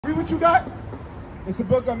Read what you got. It's the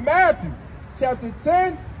book of Matthew, chapter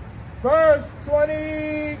 10, verse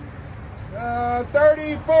 34.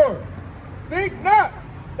 Think not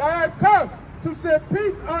that I have come to send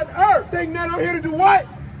peace on earth. Think not I'm here to do what?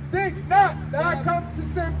 Think not that I come to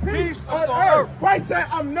send peace on earth. Christ said,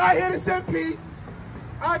 I'm not here to send peace.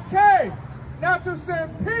 I came not to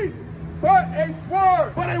send peace, but a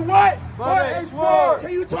sword. But a what? But a sword.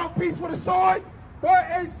 Can you talk peace with a sword?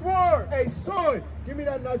 But a sword. A sword. Give me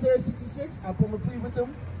that in Isaiah 66. I'll put my plea with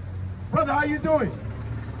them. Brother, how you doing?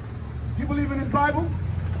 You believe in this Bible?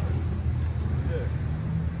 Yeah.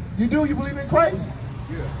 You do? You believe in Christ?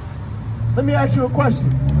 Yeah. Let me ask you a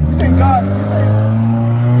question. You think God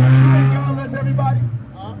loves everybody?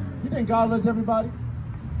 Huh? You think God loves everybody?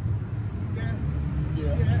 Yeah.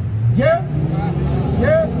 Yeah. Yeah?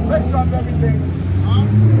 Yeah? Let's drop everything. Huh?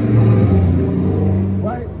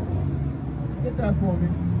 Right? Get that for me.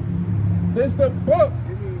 This is the book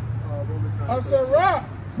of Sirach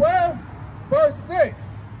 12, verse 6.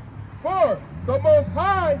 For the Most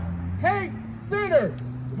High hates sinners.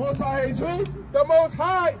 The Most High hates who? The Most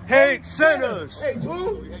High hates sinners. Hates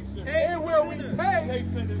who? And will repay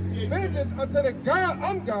vengeance unto the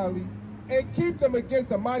ungodly and keep them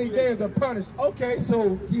against the mighty day of the punishment. Okay,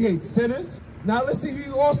 so he hates sinners. Now let's see who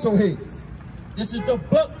he also hates. This is the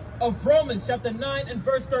book of Romans, chapter 9 and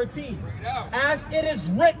verse 13. As it is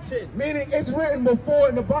written. Meaning it's written before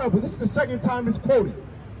in the Bible. This is the second time it's quoted.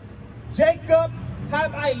 Jacob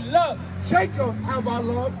have I loved. Jacob have I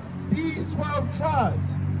loved. These 12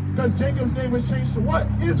 tribes. Because Jacob's name was changed to what?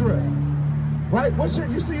 Israel. Right? What's your,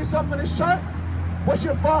 you see yourself in this chart? What's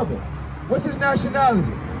your father? What's his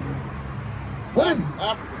nationality? What is it?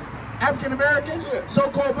 African American? Yeah.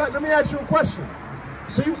 So-called black. Let me ask you a question.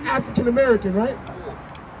 So you African American, right? Yeah.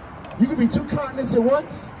 You could be two continents at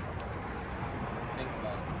once?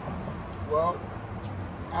 Well,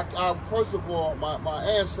 first of all, my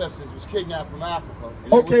ancestors was kidnapped from Africa.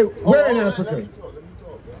 Okay, where in Africa? Let me talk,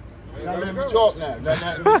 bro. Let me talk now.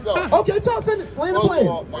 Let me talk. Okay, talk, finish. Play the play.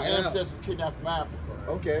 My ancestors were kidnapped from Africa.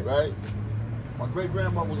 Okay. Right? My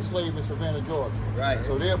great-grandmother was a slave in Savannah, Georgia. Right.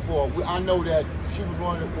 So therefore, I know that she was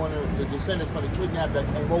one of the descendants from the kidnap that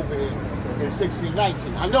came over here in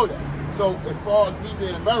 1619. I know that. So as far as me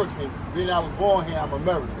being American, being I was born here, I'm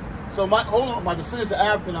American. So my descendants are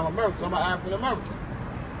African, I'm American, so I'm an African American.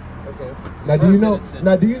 Okay. Now do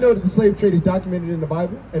you know that the slave trade is documented in the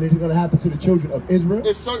Bible and it is going to happen to the children of Israel?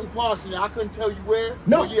 There's certain parts in there. I couldn't tell you where.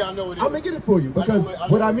 No, yeah, I know it is. I'm going to get it for you because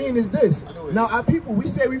what I mean is this. Now our people, we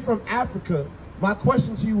say we're from Africa. My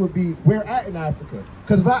question to you would be, where at in Africa?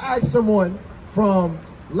 Because if I ask someone from,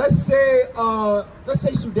 let's say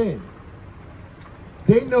Sudan,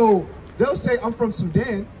 they'll say I'm from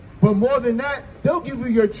Sudan, but more than that, they'll give you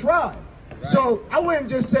your tribe. Right. So I wouldn't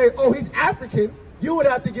just say, oh, he's African. You would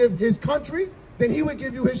have to give his country, then he would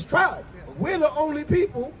give you his tribe. Yeah. We're the only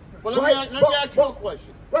people. Well, let me ask you a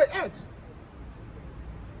question. Right, ask.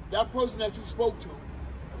 That person that you spoke to,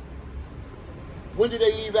 when did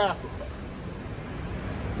they leave Africa?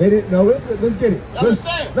 They didn't know. Let's get it. Let's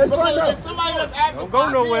find out. If somebody left Africa don't go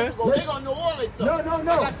nowhere. Ago, they're going to know all this stuff. No.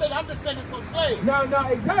 Like I said, I'm descended from slaves. No,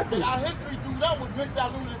 exactly. And our history through them was mixed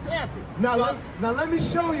out looted and tampered. Now let me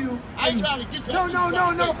show you. I ain't trying to get you.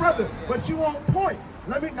 No, brother. But you won't point.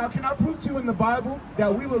 Can I prove to you in the Bible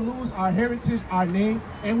that we would lose our heritage, our name,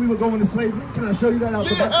 and we would go into slavery? Can I show you that out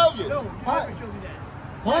the Bible? Hell yeah. No, I would show you that.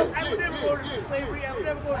 What? I would never go to slavery. I would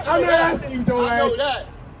never go to I'm not asking you, Doe. I know that.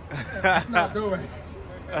 It's not doing.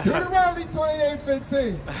 Deuteronomy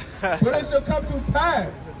 28:15. But it shall come to pass.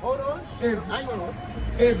 Hold on.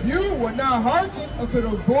 If you will not hearken unto the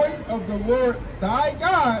voice of the Lord thy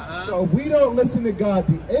God, so if we don't listen to God,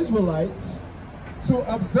 the Israelites, to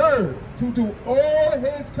observe, to do all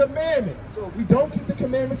his commandments. So if we don't keep the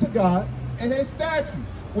commandments of God and his statutes,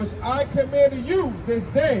 which I commanded you this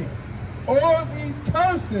day, all these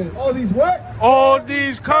curses. All these what? All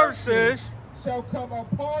these curses shall come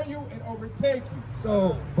upon you and overtake you.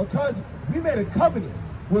 So because we made a covenant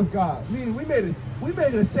with God, meaning we made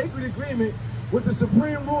a sacred agreement with the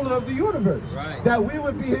supreme ruler of the universe, right, that we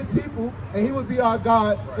would be his people and he would be our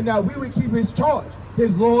God, right, and that we would keep his charge,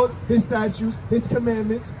 his laws, his statutes, his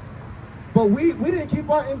commandments. But we didn't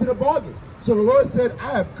keep our end of the bargain. So the Lord said,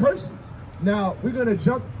 I have curses. Now we're gonna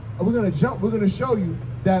show you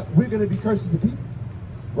that we're gonna be curses to people.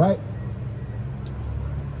 Right?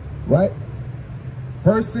 Right?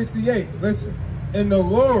 Verse 68, listen. And the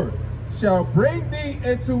Lord shall bring thee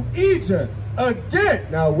into Egypt again.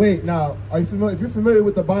 Now wait, are you familiar? If you're familiar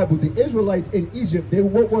with the Bible, the Israelites in Egypt,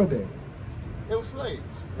 what were they? They were slaves.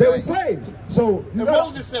 They were slaves. So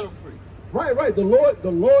Moses set them free. Right. The Lord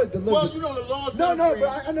delivered. Well, you know the Lord. No,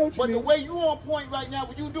 but I know what you mean. But the way you on point right now,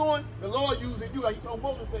 what you doing, the Lord using you. Like you told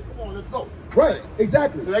Moses, say, "Come on, let's go." Right.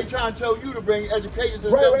 Exactly. So they trying to tell you to bring education to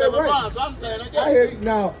Right. lives. So I'm saying that. I hear you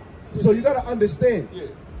now. So you got to understand. Yeah.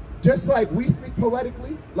 Just like we speak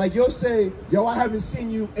poetically, like you'll say, "Yo, I haven't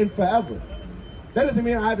seen you in forever." That doesn't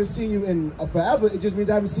mean I haven't seen you in forever. It just means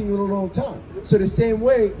I haven't seen you in a long time. So the same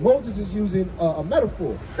way, Moses is using a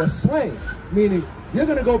metaphor or slang, meaning you're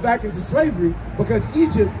going to go back into slavery because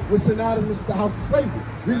Egypt was synonymous with the house of slavery.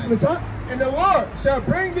 Read from the top. And the Lord shall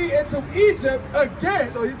bring thee into Egypt again.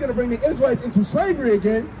 So he's going to bring the Israelites into slavery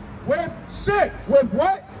again with ships. with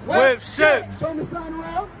what? With ships. Turn the sign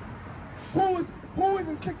around. Who was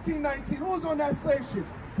in 1619? Who was on that slave ship?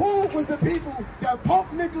 Who was the people that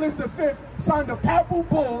Pope Nicholas V signed a papal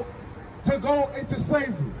bull to go into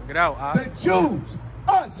slavery? Get out, huh? The Jews,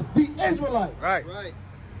 us, the Israelites. Right.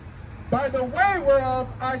 By the way whereof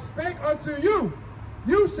I spake unto you,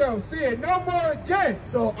 you shall see it no more again.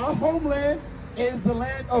 So our homeland is the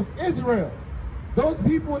land of Israel. Those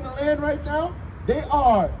people in the land right now, they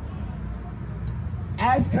are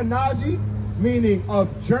Ashkenazi, meaning of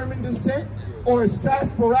German descent, or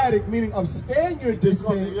Sarsparatic, meaning of Spaniard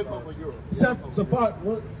descent. Sephardic.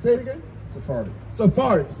 Say it again. Sephardic.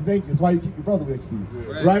 Sephardic. Thank you. That's why you keep your brother next to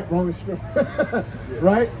you. Right? Wrong and strong.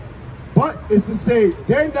 Right? But it's to say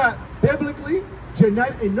they're not biblically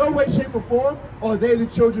genetic in no way, shape, or form, or they're the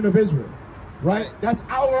children of Israel. Right? That's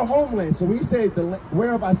our homeland. So we say,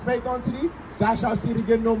 whereof I spake unto thee, thou shalt see it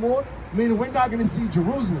again no more. Meaning we're not going to see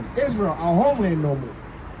Jerusalem, Israel, our homeland no more.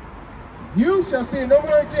 You shall see it no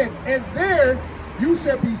more again, and there you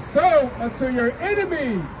shall be sold unto your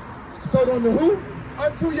enemies. Sold unto who?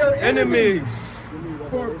 Unto your enemies. Enemies.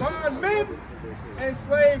 For bondmen and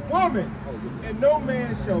slave women, and no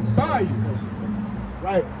man shall buy you.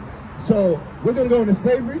 Right. So we're going to go into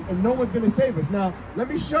slavery, and no one's going to save us. Now, let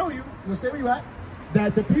me show you, let's stay where you at,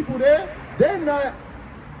 that the people there, they're not,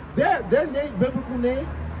 their name, biblical name,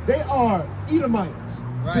 they are Edomites.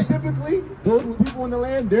 Right. Specifically, those people in the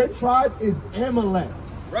land, their tribe is Amalek.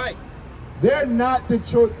 Right. They're not the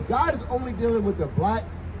church. God is only dealing with the black,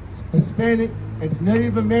 Hispanic, and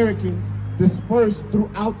Native Americans dispersed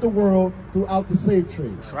throughout the world, throughout the slave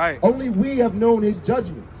trade. That's right. Only we have known his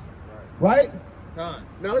judgments. Right? Con.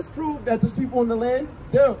 Now let's prove that those people in the land,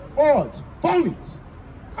 they're frauds, phonies.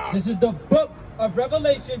 This is the book of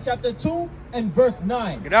Revelation, chapter 2 and verse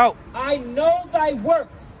 9. Get out. I know thy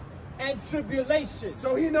works and tribulation.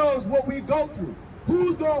 So he knows what we go through.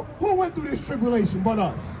 Who went through this tribulation but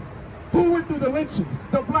us? Who went through the lynchings,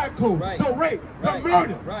 the black codes, the rape, the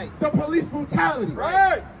murder, the police brutality?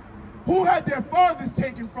 Right. Who had their fathers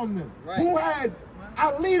taken from them? Right. Who had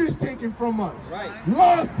our leaders taken from us? Right.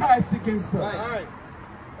 Laws passed against us. Right.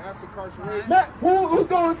 That's incarceration. Matt, who's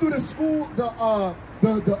going through the school,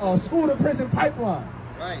 the school to prison pipeline?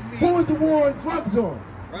 Right. Who was the war on drugs on?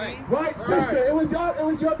 Right. Sister, it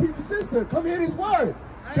was your people's sister. Come hear this word.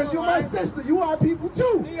 Because you're my sister. You are people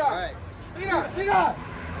too. Right. Nigga.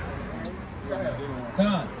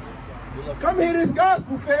 Con. Come hear this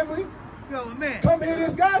gospel, family. Yo, man. Come hear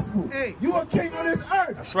this gospel. Hey. You a king on this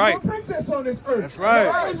earth. That's right. You a princess on this earth. That's right.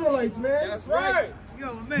 We're Israelites, man. That's right.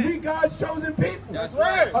 Yo, man. We God's chosen people. That's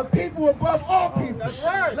right. A people above all people. That's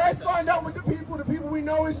right. Let's find out what the people we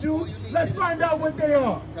know as Jews, let's find out what they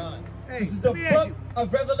are. Con. Hey, This is the let me ask book you.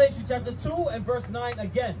 of Revelation, chapter 2 and verse 9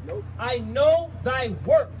 again. I know thy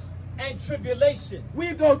works and tribulation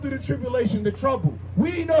We go through the tribulation, the trouble.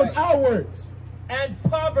 We know our words. and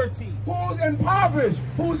poverty. Who's impoverished?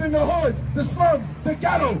 Who's in the hoods, the slums, the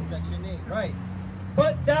ghettos? Section 8. Right.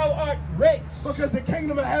 But thou art rich. Because the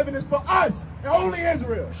kingdom of heaven is for us and only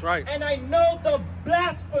Israel. That's right. And I know the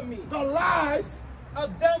blasphemy The lies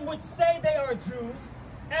of them which say they are Jews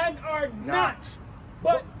and are not,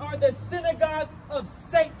 but are the synagogue of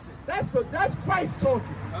Satan. That's Christ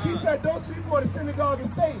talking. He said those people are the synagogue of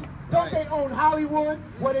Satan. Don't Right. they own Hollywood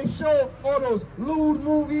where they show all those lewd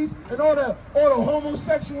movies and all the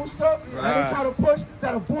homosexual stuff? And Right. they try to push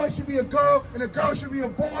that a boy should be a girl and a girl should be a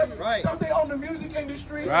boy. Right. Don't they own the music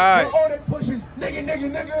industry? Right. Where all they push is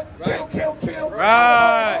nigga, kill.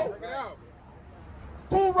 Right.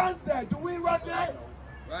 Who runs that? Do we run that?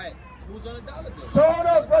 Right. Who's on the dollar bill? So hold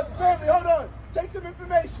on, brother, family, hold on. Take some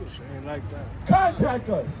information. Ain't like that. Contact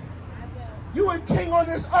us. You a king on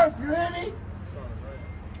this earth, you hear me?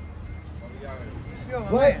 Yo,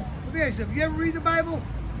 What? man. Let me ask you, you ever read the Bible?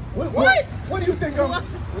 What do you think I'm...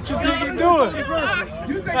 What you think you doing?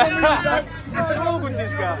 You think I'm reading that? What's wrong with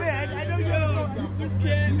this guy? Man, I know you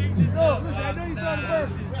can't make this up. Listen, I know you know the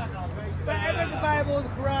verses. But I read the Bible, the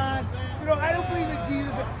Quran. You know, I don't believe in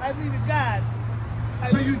Jesus. I believe in God.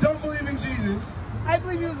 So you don't believe in Jesus? I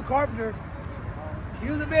believe he was a carpenter. He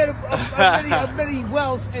was a man of many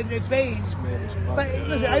wealth and fame. But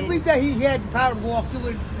listen, I believe that he had the power to walk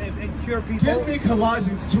through and cure people. Give me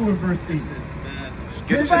Colossians 2 and verse 8.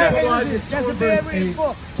 Get to that. Colossians 2 That's and a verse very 8.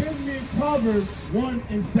 book. Give me Proverbs 1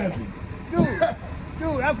 and 7.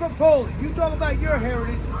 Dude, I'm from Poland. You talk about your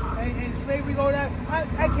heritage and slavery going on.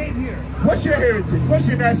 I came here. What's your heritage? What's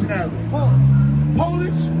your nationality? Polish.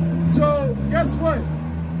 Polish? So, guess what?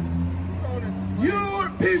 Your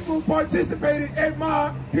people participated in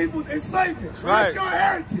my people's enslavement. Right. That's your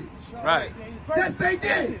heritage. Right. Yes, they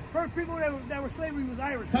did. First people that were slavery was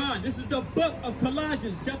Irish. Khan, this is the book of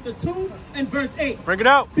Colossians, chapter 2 and verse 8. Bring it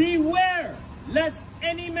out. Beware, lest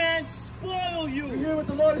any man spoil You you. hear what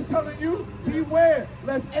the Lord is telling you? Beware,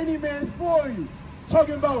 lest any man spoil you.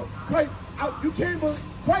 Talking about Christ. You can't believe.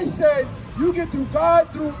 Christ said, you get through God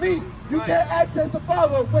through me. You can't access the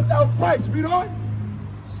Father without Christ. Read on.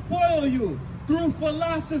 Spoil you through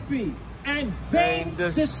philosophy and vain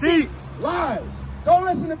deceit. Lies. Don't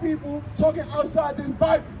listen to people talking outside this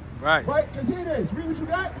Bible. Right. Right? Because here it is. Read what you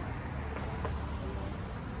got.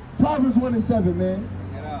 Proverbs 1 and 7, man.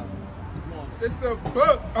 It's the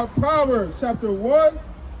book of Proverbs, chapter 1,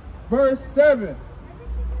 verse 7.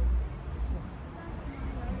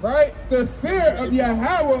 Right? The fear of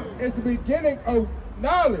Yahweh is the beginning of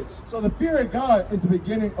knowledge. So the fear of God is the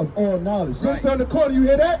beginning of all knowledge. Sister on the corner, you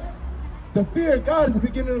hear that? The fear of God is the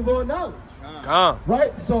beginning of all knowledge.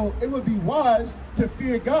 Right? So it would be wise to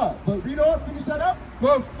fear God. But read on, finish that up.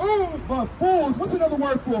 But fools, what's another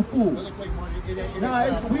word for a fool?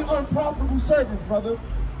 Nah, we unprofitable servants, brother.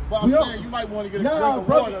 Well, I'm saying you might want to get a drink of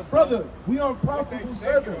water. Brother, we unprofitable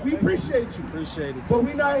servants. We appreciate you. Appreciate it. But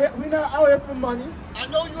we not out here for money. I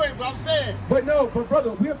know you ain't, but I'm saying. But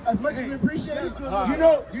brother, as much as we appreciate it,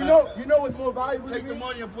 you know what's more valuable. Take the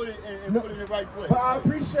money and put it in the right place. But I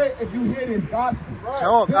appreciate if you hear this gospel.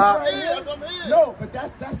 Talk, No, but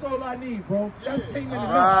that's all I need, bro. That's payment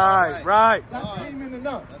enough. Right. That's payment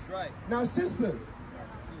enough. That's right. Now, sister,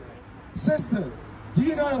 do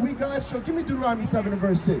you know that we God's children? Give me Deuteronomy 7 and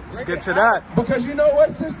verse 6. Let's get to that. Because you know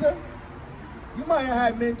what, sister? You might have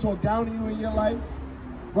had men talk down to you in your life,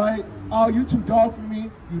 right? Oh, you too dark for me.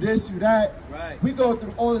 You this, you that. Right. We go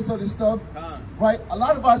through all this other stuff, right? A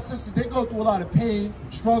lot of our sisters, they go through a lot of pain,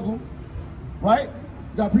 struggle, right?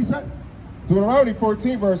 You got a precept? Deuteronomy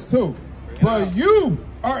 14, verse 2. But you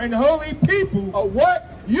are an holy people. A what?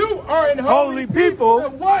 You are an Holy people.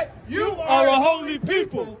 And what? You Are a holy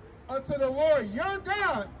people. unto the Lord your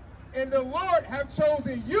God, and the Lord have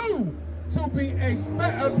chosen you to be a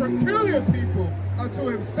peculiar people unto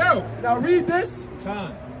himself. Now read this.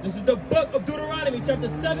 Khan, this is the book of Deuteronomy, chapter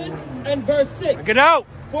 7 and verse 6. Get out.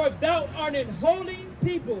 For thou art an holy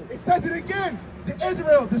people. It says it again. The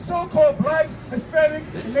Israel, the so-called blacks, Hispanics,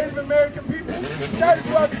 and Native American people scattered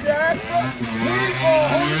throughout the diaspora, we are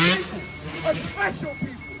holy people, a special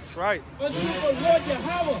people. That's right. Unto the Lord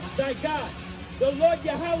Yahweh thy God. The Lord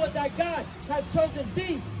Yahweh thy God hath chosen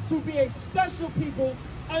thee to be a special people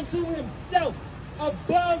unto himself,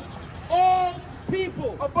 above all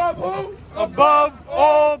people. Above who? Above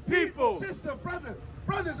all people. Sister, brothers,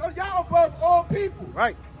 are y'all above all people?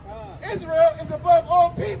 Right. Israel is above all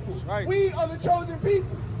people. Right. We are the chosen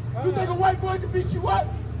people. You think a white boy can beat you up?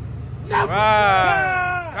 Never.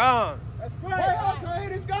 Right. Come. That's Wait, right. how can I hear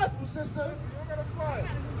this gospel, sister?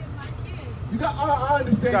 You got, I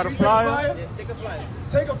understand. You got a Can flyer? Yeah, take a flight.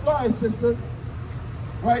 Take a flyer, sister.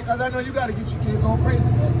 Right? Because I know you got to get your kids all crazy,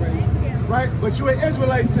 man. Right? But you're an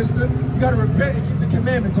Israelite, sister. You got to repent and keep the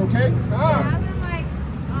commandments, okay? I've been like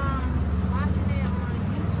watching it on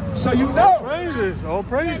YouTube. So you know. Praises. All Yeah,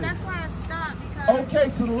 praises. that's why I stopped because Okay,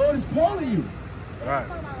 so the Lord is calling you. they were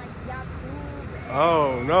talking about like Yaqub.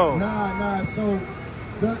 Oh, no. Nah. So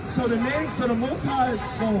the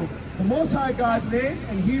Most High God's name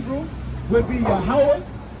in Hebrew would be Yahweh,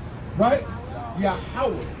 right?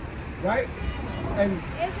 Yahweh, right? And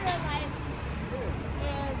Israelites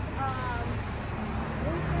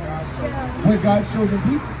we're God's chosen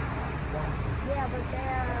people. yeah, but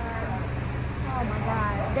they're oh my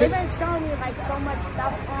God, they've been showing me like so much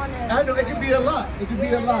stuff on it. I know it could be a lot. It could be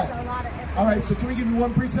a lot. There's a lot of information. All right, so can we give you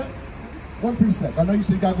one precept? One precept. I know you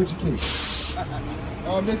said you got with your kids.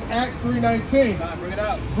 This Acts 3:19. Bring it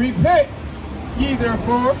out. Repent ye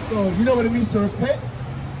therefore. So you know what it means to repent?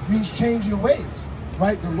 It means change your ways,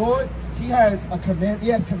 right? The Lord, He has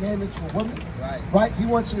commandments for women, right? He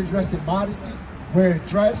wants you to dress in modesty, wear a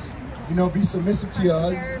dress, be submissive to your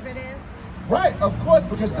husband. Conservative. Right, of course,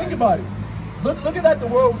 because think about it. Look at the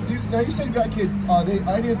world. Now you said you got kids. Are they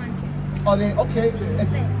okay?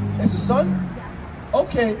 It's a son? Yeah.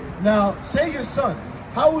 Okay, now say your son,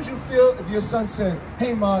 How would you feel if your son said,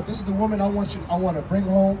 hey, Ma, this is the woman I want to bring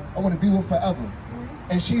home, I want to be with forever.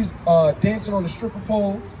 And she's dancing on the stripper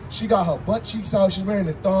pole, she got her butt cheeks out, she's wearing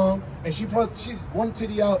a thong, and she's one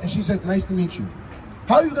titty out, and she says, nice to meet you.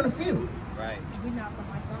 How are you going to feel? Right. You're not for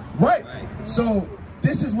my son. Right. So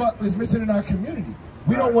this is what is missing in our community.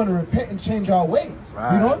 We don't want to repent and change our ways.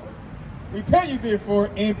 We don't. Repent you therefore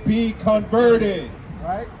and be converted.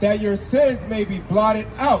 Right. That your sins may be blotted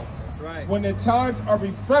out. That's right. When the times of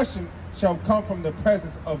refreshing shall come from the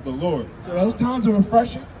presence of the Lord. So those times of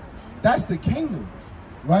refreshing, that's the kingdom.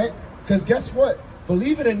 Right? Because guess what?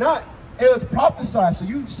 Believe it or not, it was prophesied. So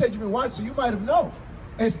you said you've been watching, so you might have known.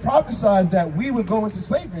 It's prophesied that we would go into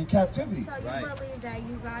slavery and captivity. So you believe that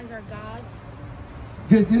you guys are gods?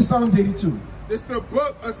 This Psalms 82. This is the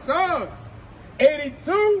book of Psalms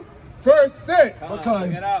 82, verse 6.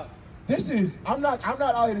 Because this is, I'm not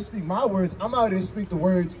out here to speak my words. I'm out here to speak the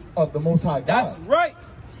words of the Most High God. That's right.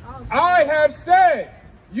 I have said,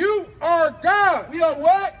 you are God. We are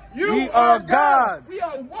what? We are gods. We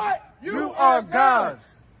are what? You are gods.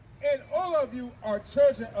 And all of you are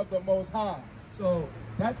children of the Most High. So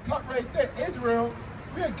that's cut right there. Israel,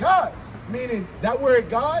 we are gods. Meaning that word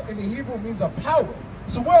God in the Hebrew means a power.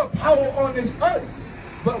 So we're a power on this earth.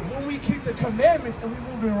 But when we keep the commandments and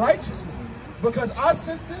we move in righteousness, because our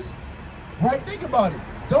sisters, right, think about it.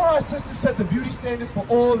 Don't our sisters set the beauty standards for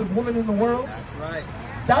all the women in the world? That's right.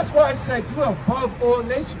 That's why I said you are above all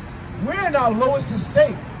nations. We're in our lowest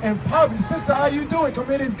estate in poverty. Sister, how you doing? Come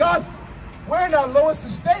in this gospel. We're in our lowest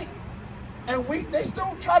estate. And they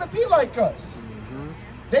still try to be like us.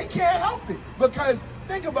 They can't help it. Because,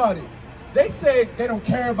 think about it. They say they don't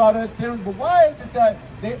care about us. But why is it that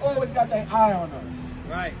they always got their eye on us?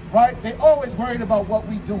 Right. Right? They always worried about what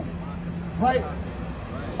we do. Right?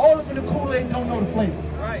 All of them in the Kool-Aid don't know the flavor.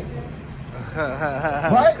 Right.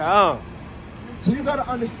 Right? Come. So you got to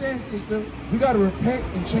understand, sister, we got to repent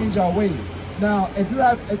and change our ways. Now, if you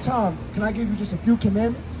have a time, can I give you just a few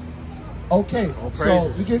commandments? Okay, so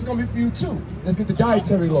it's going to be for you too. Let's get the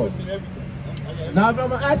dietary law. Now, I'm going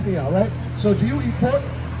to ask you, all right? So do you eat pork?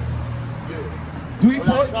 Do you eat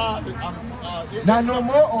pork? Not no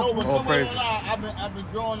more? No, but somewhere along, I've been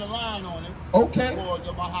drawing the line on it. Okay.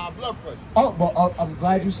 For my high blood pressure. Oh, well, I'm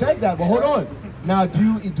glad you said that, but hold on. Now,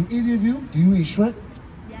 do either of you, do you eat shrimp?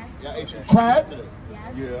 Yeah, I ate some crab? today.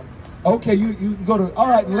 Yes. Yeah. Okay, you go to, all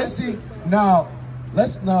right, let's see. Now,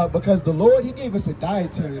 because the Lord, he gave us a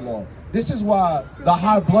dietary law. This is why the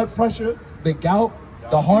high blood pressure, the gout,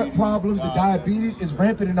 the heart problems, the diabetes is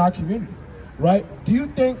rampant in our community, right? Do you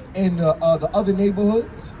think in the other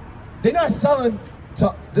neighborhoods, they're not selling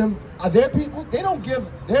to them, their people, they don't give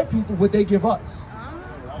their people what they give us,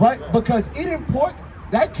 right? Because eating pork,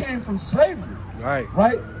 that came from slavery,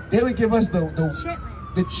 right? They would give us the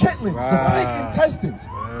chitlins, the pig intestines,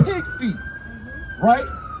 pig feet, right?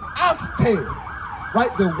 Ox tail,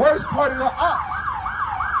 right? The worst part of the ox.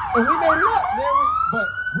 And we made it up, man. But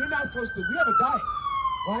we're not supposed to. We have a diet,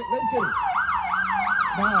 right? Let's get it.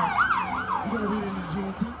 Now, we're going to read it in the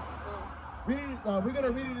GNT. We're going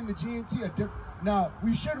to read it in the GNT. Now,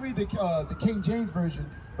 we should read the King James Version,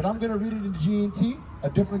 but I'm going to read it in the GNT, a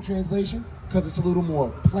different translation, because it's a little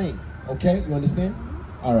more plain. Okay? You understand?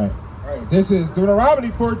 All right. All right. This is Deuteronomy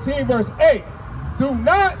 14, verse 8. Do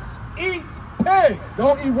not eat pigs.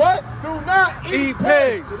 Don't eat what? Do not eat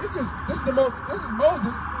pigs. So this is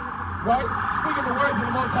Moses, right? Speaking the words of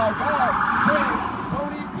the Most High God, saying,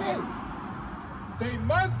 don't eat pig. They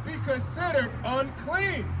must be considered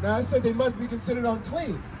unclean. Now I said they must be considered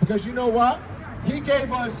unclean because you know what? He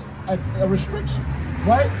gave us a restriction,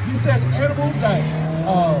 right? He says animals that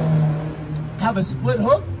have a split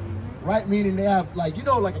hoof, right? Meaning they have like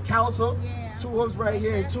a cow's hoof, two hoofs right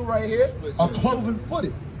here and two right here, are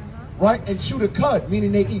cloven-footed. Right? And chew the cud,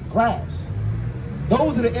 meaning they eat grass.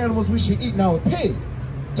 Those are the animals we should eat. Now a pig,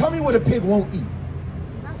 tell me what a pig won't eat.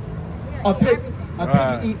 A pig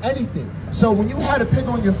can eat anything. So when you had a pig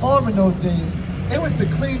on your farm in those days, it was to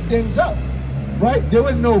clean things up, right? There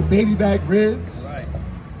was no baby back ribs,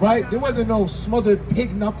 right? There wasn't no smothered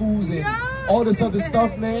pig knuckles and all this other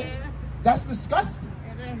stuff, man. That's disgusting,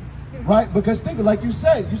 right? Because think, like you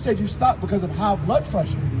said you stopped because of high blood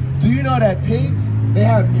pressure. Do you know that pigs, they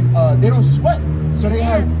don't sweat, so they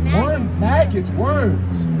have maggots,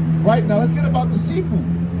 worms. Right now, let's get about the seafood.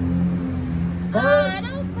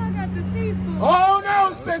 Don't fuck up the seafood. Oh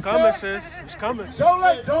no, sister! It's coming, sis. It's coming. Don't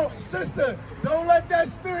let that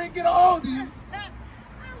spirit get a hold of you. I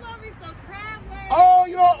love me some crab legs. Oh,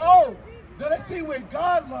 now let's see where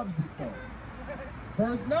God loves it though.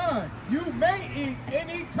 Verse 9. You may eat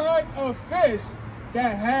any kind of fish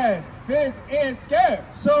that has fins and scales.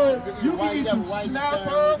 So you can eat some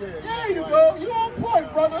snapper. There you go. You on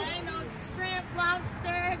point, brother. Ain't no shrimp,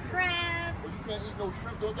 lobster, crab. You can't eat no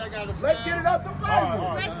shrimp. Don't that got a Let's get it out the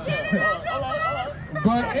Bible. Let's get it out. All right.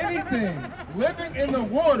 But anything living in the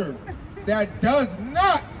water that does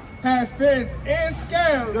not have fins and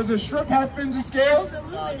scales. Does a shrimp have fins and scales?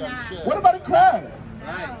 Absolutely not. What about a crab?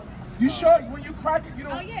 No. You sure when you crack it, you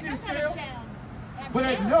don't Oh yeah, see a that's not a scale? shell. That's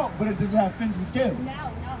But shell. but it doesn't have fins and scales.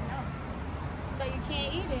 No. So you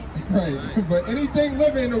can't eat it. Right. But anything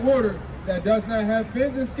living in the water that does not have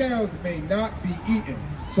fins and scales may not be eaten.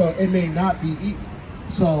 So it may not be eaten.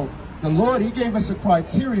 So the Lord, He gave us a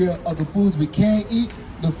criteria of the foods we can eat,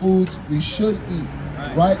 the foods we should eat.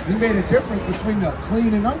 Right? He made a difference between the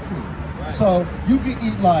clean and unclean. Right. So you can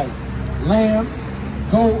eat like lamb,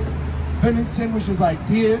 goat, venison, which is like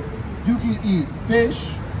deer. You can eat fish,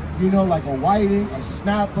 you know, like a whiting, a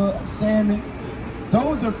snapper, a salmon.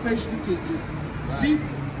 Those are fish you can eat. Seafood,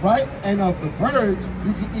 right? And of the birds,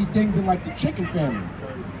 you can eat things in like the chicken family.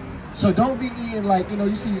 So don't be eating like, you know,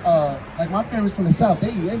 you see, like my family's from the South, they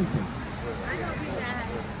eat anything. I know people that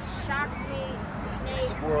have shark meat,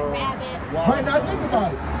 snake, rabbit. Right now, think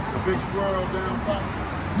about it. The big squirrel down south.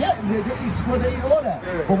 Yeah, they eat squirrel, they eat all that.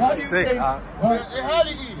 Yeah. But why do you Sick, think? huh? How do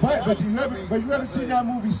you eat it? Right, but you ever seen that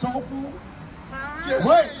movie Soul Food? Huh?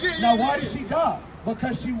 Right. Now, why did she die?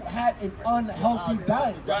 Because she had an unhealthy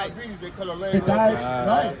diet. Diabetes, they cut her leg. The diet,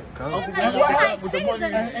 right. And what happened with the money?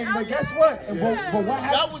 And guess what? And but what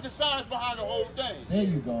happened? That was the science behind the whole thing. There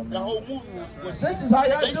you go, man. The whole movie was. Sisters, how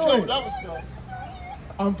y'all They doing? showed other stuff.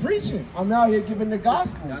 I'm preaching. I'm out here giving the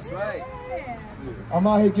gospel. That's right. I'm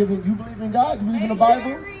out here giving. You believe in God? You believe in the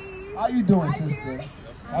Bible? How you doing, sister?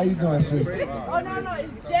 How you doing, sister? Oh, no,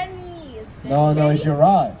 it's Jenny. No, it's your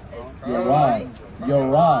rod. Your rod. Your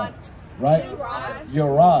rod. Right?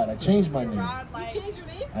 Your rod. I changed my name. You changed your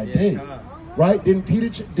name? I did. Right?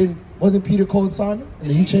 Wasn't Peter called Simon? And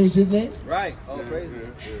then he changed his name? Right. Oh, crazy.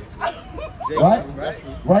 Right?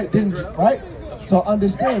 Right? So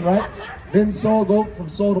understand, right? Didn't Saul go from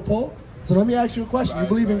Saul to Paul? So let me ask you a question. You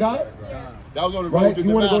believe in God? That was on the road Right? to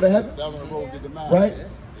You want to go to heaven? That was on the road to Damascus. Right?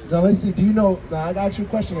 Now let's see. Do you know? Now I got you a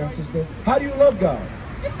question, young sister. How do you love God?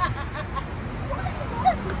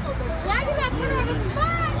 Why you got put on the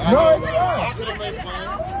spot? No, it's not.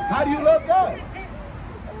 How do you love God?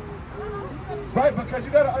 Right, because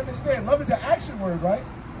you got to understand, love is an action word, right?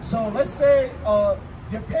 So let's say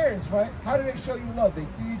your parents, right? How do they show you love? They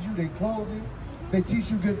feed you, they clothe you, they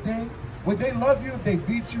teach you good things. Would they love you if they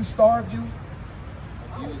beat you, starved you?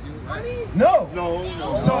 No.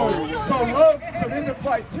 So love, so there's a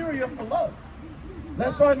criteria for love.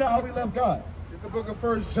 Let's find out how we love God. It's the book of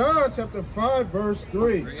 1 John chapter 5 verse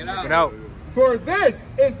 3. Bring it out. For this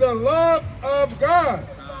is the love of God,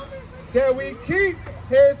 that we keep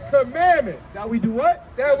His commandments. That we do what?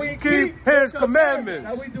 That we Keep His commandments.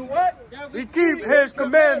 That we do what? We keep His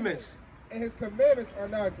commandments. And His commandments are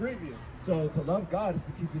not grievous. So to love God is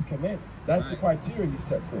to keep His commandments. That's the criteria He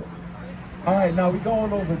set forth. All right, now we're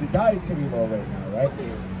going over the dietary law right now, right?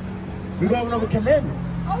 We're going over commandments.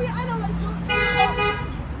 Oh, yeah, I know, like,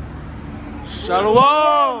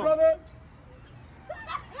 Shalom. Brother.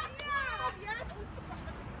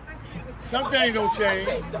 Some things don't change.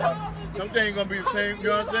 Some things gonna be the same. You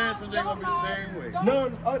know what I'm saying? Some things gonna be the same way. No,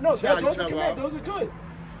 those are commandments. Those are good.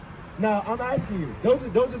 Now I'm asking you, those are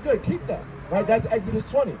good. Keep that, right? That's Exodus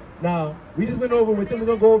 20. Now we just went over with them. We're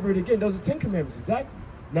gonna go over it again. Those are 10 commandments, exactly.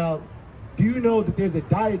 Now, do you know that there's a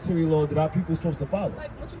dietary law that our people are supposed to follow?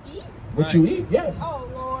 like what you eat? What you eat? Yes. Oh,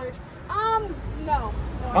 Lord. No.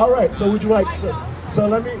 All right. So would you like? So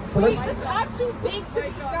let's. I'm too big to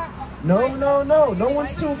be No. No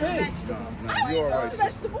one's too big. I eat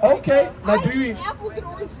vegetables. Okay. Now do you eat eat? apples and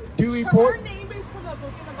oranges? Do you eat pork? Her name is from the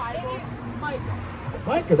book in the Bible. It is Micah.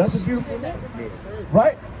 Micah, that's a beautiful name.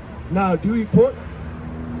 Right? Now, do you eat pork?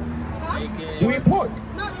 Do you eat pork?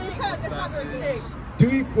 No, that's not very good. Do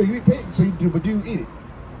you eat pig? So you do, but do you eat it?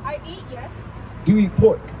 I eat, yes. Do you eat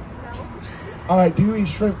pork? No. All right, do you eat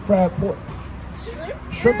shrimp, crab, pork?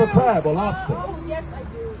 Shrimp or crab or lobster? Oh, yes, I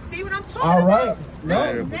do. See what I'm talking All right.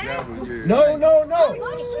 about? No. No. No.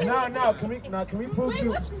 Can we prove Wait,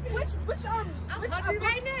 you? which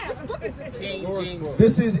right now. Which book is this in? King James.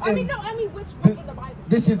 This is I mean, which book in the Bible?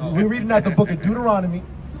 this is we're reading out the book of Deuteronomy.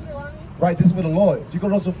 Deuteronomy? Right, this is with the lawyers. You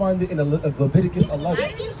can also find it in Leviticus 11. Why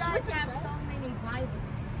do you guys have so many Bibles?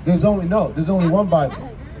 There's only one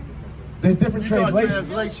Bible. There's different translations.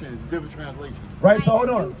 Different translations. Right, so hold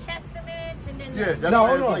New on. Testaments and then Yeah, that's now,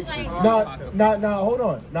 why hold on. Now, hold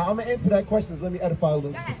on. Now, I'm going to answer that question. Let me edify a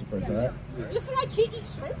little sister first, all right? You say I can't eat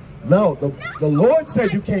shrimp? No, the Lord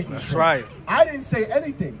said you can't eat That's shrimp. right. I didn't say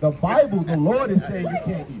anything. The Bible, the Lord is saying you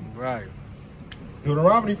can't eat it. Right.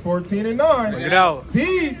 Deuteronomy 14:9. Bring it out.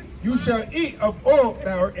 These you shall eat of all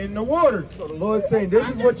that are in the waters. So the Lord's saying this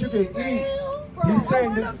is what you can eat. He's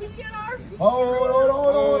saying this.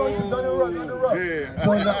 Hold on. So don't interrupt. Yeah.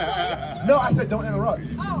 So no, I said don't interrupt.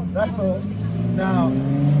 That's all. Now,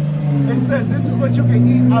 it says this is what you can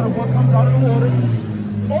eat out of what comes out of the water.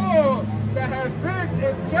 All that have fins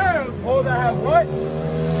and scales. All that have what?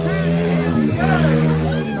 Fins and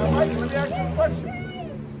scales. Now, Mike, let me ask you a question.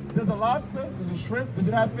 Does a lobster, does a shrimp, does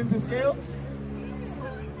it have fins and scales?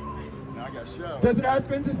 I got shells. Does it have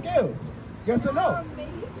fins and scales? Yes or no?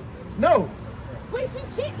 Maybe. No. Wait, so you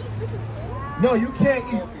can't eat fish and scales? No, you can't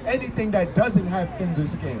eat anything that doesn't have fins or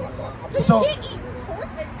scales. So you can't eat pork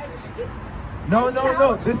and chicken? No.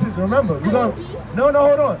 This is, remember, we're going to, no,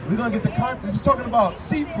 hold on. We're going to get the context. This is talking about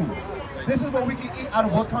seafood. This is what we can eat out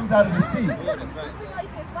of what comes out of the sea. Something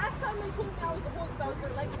like this. Last time they told me I was a whore because I was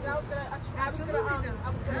going to like this. I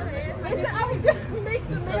was gonna make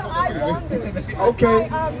the meal I wanted. Okay.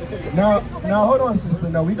 Now hold on, sister.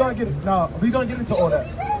 No, we're gonna get it. No, we're gonna get into all that.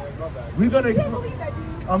 We're gonna explain.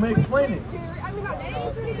 I'm gonna explain it. I mean, not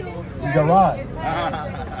You're right.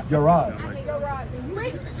 You're right.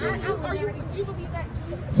 Wait, you believe that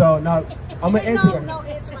too? So now I'm gonna answer that. No,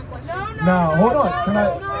 answer my question. Now hold on. Can I?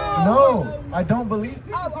 No, I don't believe.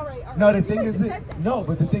 Oh, all right. No, the thing is this. No,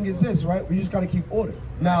 but the thing is this, right? We just gotta keep order.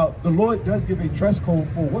 Now the Lord does give a dress code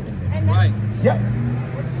for women. Right. Yes.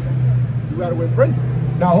 You gotta wear fringes.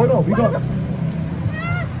 Now hold on. We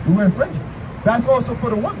wear fringes. That's also for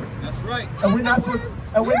the women. That's right. And we're not supposed.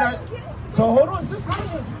 And we're not. So hold on,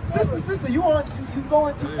 sister. You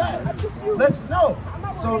going too fast. Let's no.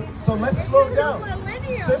 So let's slow down,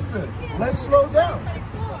 sister. Let's slow down.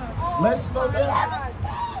 Let's slow down.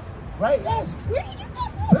 Right? Yes.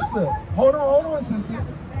 Sister, hold on, sister.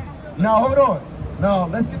 Now hold on. Now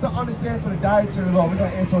let's get the understanding for the dietary law. We're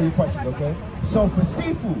gonna answer all your questions, okay? So for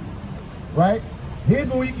seafood, right? Here's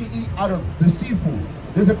what we can eat out of the seafood.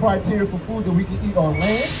 There's a criteria for food that we can eat on land.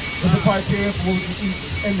 There's a criteria for what we can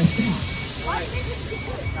eat in the sea.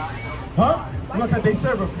 Huh? Look, they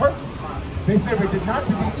serve a purpose. They serve it not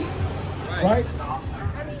to be eaten. Right?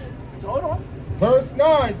 So hold on. Verse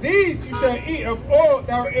 9. These you shall eat of all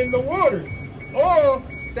that are in the waters. All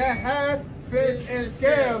that have fins and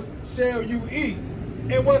scales shall you eat.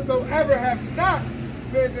 And whatsoever have not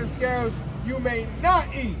fins and scales you may not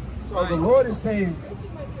eat. So the Lord is saying,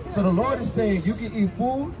 you can eat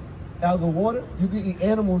food out of the water. You can eat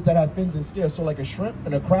animals that have fins and scales. So like a shrimp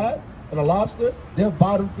and a crab and a lobster, they're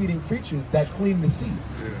bottom-feeding creatures that clean the sea.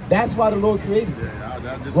 Yeah. That's why the Lord created it.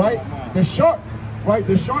 Yeah, right? The shark, right?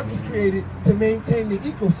 The shark was created to maintain the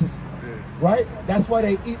ecosystem. Yeah. Right? That's why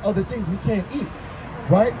they eat other things we can't eat.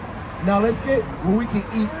 Right? Now let's get what we can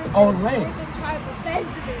eat on land.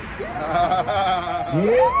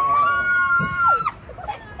 Yeah.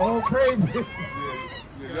 Oh, crazy.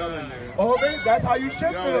 Oh, man, that's how you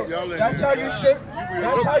should feel. That's how you should.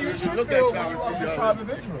 That's how you should feel when you are the tribe of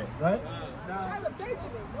Israel, right? Tribe of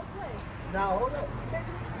Benjamin, no play. Now hold up.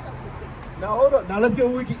 Benjamin eats something. Now hold up. Now let's get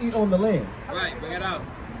what we can eat on the land. Right, bring it out.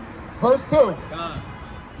 Verse 2.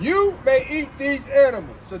 You may eat these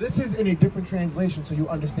animals. So this is in a different translation, so you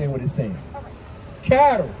understand what it's saying.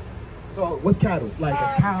 Cattle. So what's cattle? Like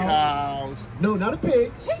a cow? Cows. No, not a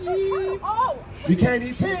pig. Oh. You can't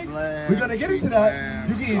eat pigs. We're gonna get into that.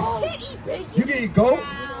 You can eat. You can eat goat.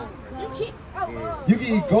 You can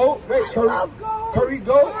eat goat. Wait, curry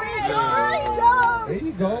goat. There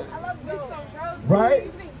you go. I love goat. Right?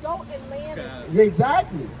 You can eat goat and lamb.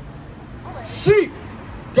 Exactly. Sheep,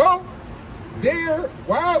 goats, deer,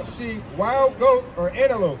 wild sheep, wild goats, or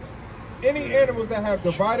antelopes. Any animals that have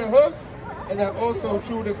divided hoofs and that also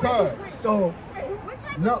chew the cud. So, What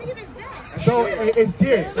type of meat is that? so it's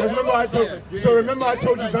deer. Remember I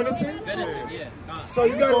told you venison? Venison, yeah. So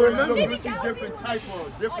you gotta remember. There's different type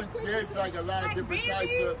of, there's like a lot of different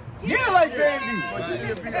types of. Yeah, like baby.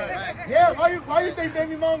 Yeah, why you think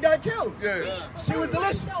baby mom got killed? Yeah. She was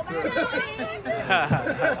delicious.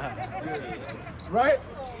 Right?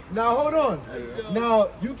 Now hold on. Now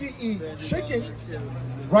you can eat chicken,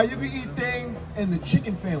 right? You can eat things in the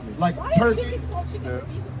chicken family, like turkey. Chicken's called chicken and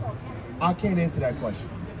beef is called cattle. I can't answer that question.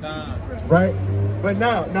 Right? But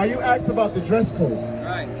now you asked about the dress code.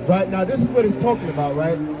 Right? Now this is what it's talking about,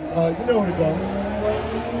 right? You know where to go.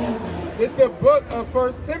 It's the book of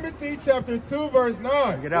 1 Timothy chapter 2 verse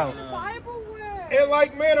 9. Get out. In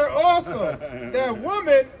like manner also, that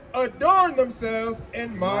woman adorn themselves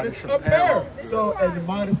in modest apparel. So, and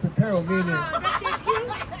modest apparel meaning.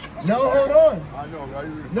 No, hold on. I know,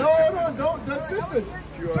 right? No, hold on. Don't, sister.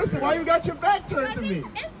 Sister, why you got your back turned to me?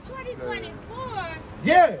 It's 2024.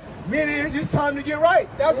 Yeah, meaning it's just time to get right.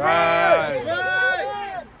 That's right.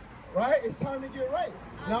 Right. Right? It's time to get right.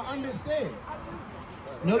 Now understand.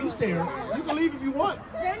 No, you stay right. You can leave if you want.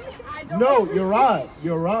 No, you're right.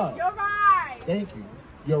 You're right. You're right. Thank you.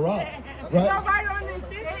 You're right. You're Right? right on this.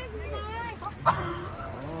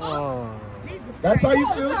 Jesus Christ. That's how you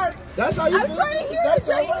feel. That's how you feel. I'm trying to hear That's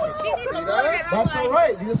you. all right. She needs to learn it. That's all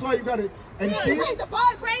right. That's why you got it. And she, Read the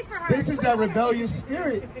Bible. Pray for her. this is that rebellious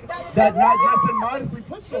spirit that not dressing modestly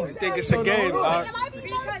puts on. You think it's a game, Mark?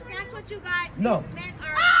 Because that's what you got. No. These men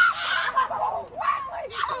are.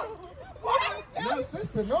 No,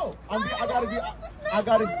 sister, no. I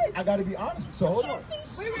gotta be honest. So hold on.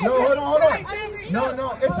 No, hold on.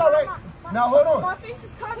 No, it's all right. Now hold on. My face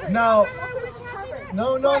is covered. Now,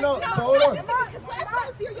 no. So hold on. Because last time I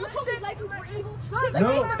was here, you told me Lakers were evil.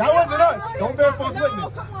 No, that wasn't us. Don't bear false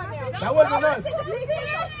witness. Come on now. That wasn't us.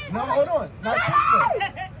 No, hold on. Now,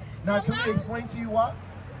 sister. Now, can we explain to you why?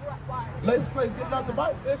 Let's get it out the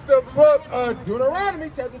Bible. It's the book of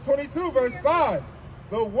Deuteronomy, chapter 22, verse 5.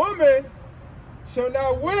 The woman shall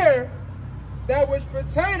not wear that which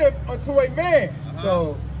pertaineth unto a man.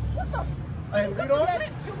 So, What the and read on.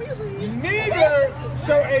 Can we read? Neither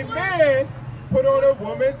shall a man put on a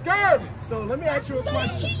woman's garment. So let me ask you a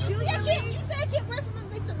question. You said I can't wear something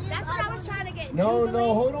that makes a man. That's what I was trying to get. No, Jubilee.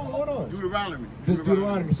 hold on. Deuteronomy. This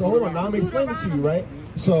Deuteronomy. So hold on. Now I'm explaining to you, right?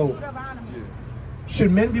 So, Deuteronomy.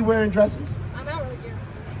 should men be wearing dresses? I'm out right here.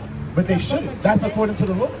 But they shouldn't. That's according to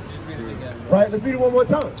the law. Right? Let's read it one more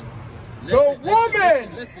time. The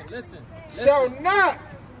woman Listen. shall not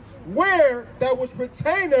wear that which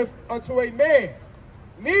pertaineth unto a man.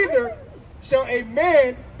 Neither shall a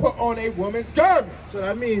man put on a woman's garment. So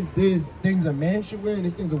that means there's things a man should wear and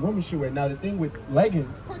there's things a woman should wear. Now the thing with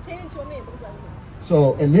leggings, Pertaining to a man, but it's like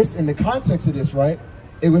so in the context of this, right,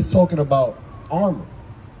 it was talking about armor,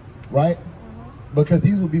 right? Because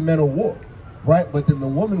these would be men of war, right? But then the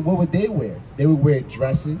woman, what would they wear? They would wear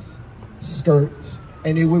dresses, skirts,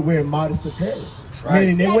 and they would wear modest apparel. Right.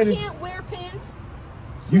 Meaning they I wouldn't. can't wear pants.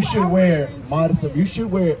 You should wear modest. You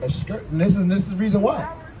should wear a skirt, and this is the reason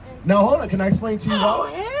why. Now hold on, can I explain to you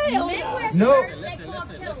why? Hell No.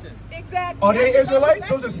 Listen. Exactly. Are they Israelites?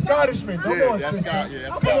 Those are Scottish men. Come on, that's sister. God, yeah,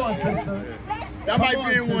 that's Come on, sister. That might Come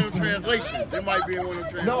be in on, one of the sister. translations. That might be in one of the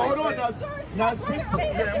translations. No, hold on, now sister.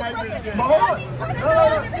 Yeah, it might be in the But hold on.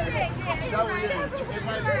 It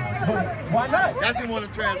might be. But why not? That's in one of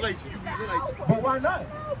the translations. You can be like, But why not?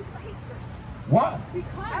 Why?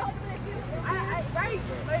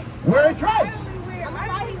 Wear a dress.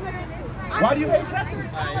 Why do you hate dresses?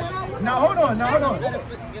 Now hold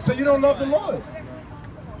on. So you don't love the Lord?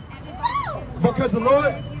 Because the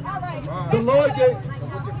Lord gave.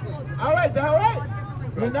 All right.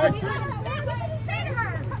 Then that's it.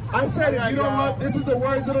 I said if you don't love, this is the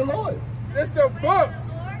words of the Lord. It's the book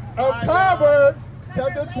of Proverbs,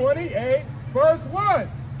 chapter 28, verse 1.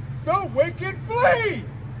 The wicked flee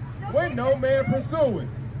when no man pursueth.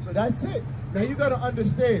 So that's it. Now you got to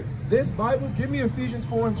understand, this Bible, give me Ephesians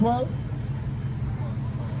 4 and 12.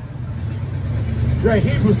 Right,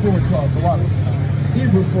 Hebrews 4 and 12.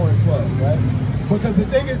 Hebrews 4 and 12, right? Because the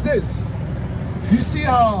thing is this. You see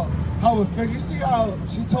how you see how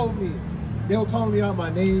she told me they were calling me out my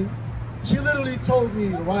name. She literally told me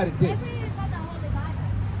to write a diss.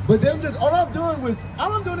 But then just all I'm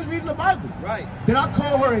doing is reading the Bible. Right. Did I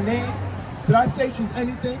call her a name? Did I say she's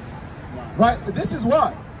anything? Right? But this is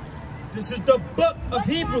why. This is the book of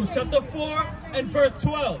Hebrews, chapter 4 and verse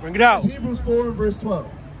 12. Bring it out. It's Hebrews 4 and verse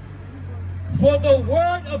 12. For the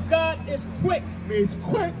word of God is quick Means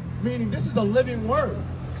quick, meaning this is a living word.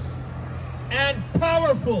 and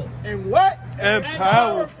powerful. And what? And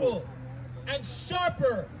powerful. and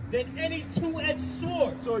sharper than any two-edged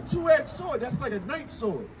sword, So a two-edged sword, that's like a knight's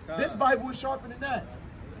sword. This Bible is sharper than that.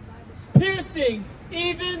 piercing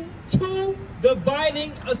even to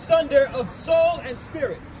dividing asunder of soul and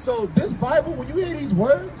spirit. So this Bible, when you hear these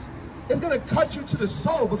words, it's gonna cut you to the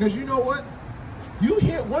soul, because you know what?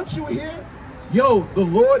 Once you hear, yo, the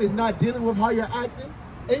Lord is not dealing with how you're acting,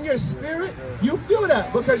 in your spirit, you feel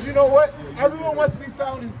that, because you know what? Everyone wants to be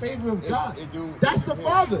found in favor of God. That's the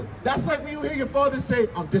Father. That's like when you hear your father say,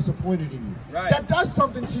 I'm disappointed in you. Right. That does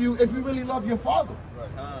something to you if you really love your father.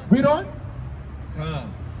 Read on.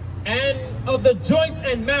 And of the joints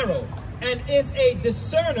and marrow, and is a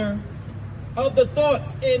discerner of the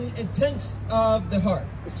thoughts and intents of the heart.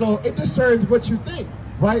 So it discerns what you think,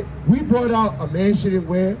 right? We brought out a man shouldn't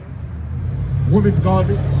wear women's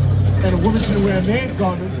garments. and a woman shouldn't wear a man's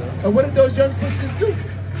garments. And what did those young sisters do?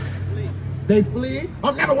 They flee.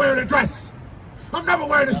 I'm never wearing a dress. I'm never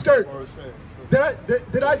wearing a skirt.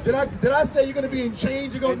 Did I say you're gonna be in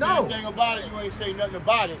chains? You go, no. The thing about it, you ain't say nothing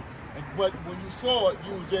about it. But when you saw it,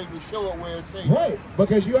 you was able to show it where it's saying. Right,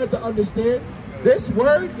 because you have to understand, this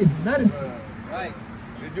word is medicine. Right.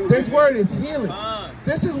 This word is healing.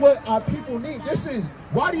 This is what our people need. This is,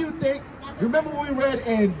 why do you think, remember when we read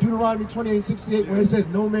in Deuteronomy 28:68 where it says,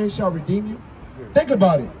 no man shall redeem you? Think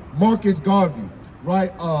about it. Marcus Garvey,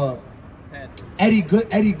 right? Eddie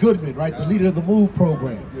Goodman, right? The leader of the MOVE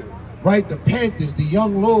program. Right? The Panthers, the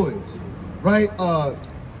Young Lords, right?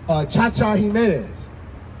 Cha-Cha Jimenez.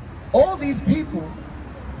 All these people,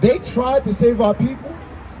 they tried to save our people.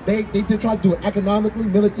 They tried to do it economically,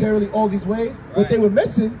 militarily, all these ways. What they were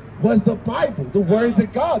missing was the Bible, the words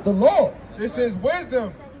of God, the laws. This is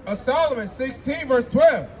wisdom of Solomon 16 verse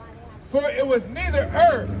 12. For it was neither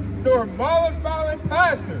herb nor mollifying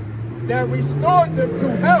pasture that restored them to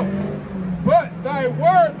health, but thy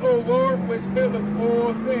word, O Lord, which healeth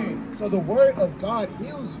all things. So the word of God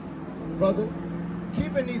heals you, brother.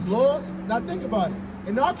 Keeping these laws, now think about it.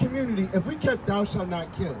 In our community, if we kept thou shalt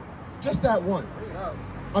not kill, just that one,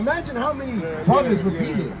 imagine how many brothers would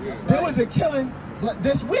be here. There was a killing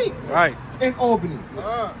this week in Albany.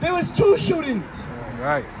 There was 2 shootings.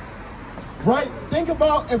 Right. Think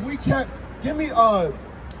about if we kept, give me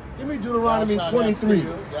Deuteronomy 23.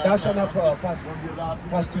 Thou shalt not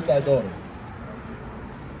prostitute thy daughter.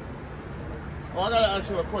 Oh, I gotta ask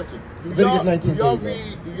you a question. Do y'all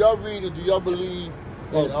read and do y'all believe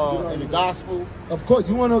in the gospel? Of course.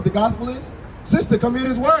 You want to know what the gospel is? Sister, come hear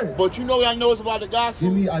this word. But you know what I know is about the gospel?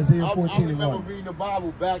 Give me Isaiah 14 I remember reading the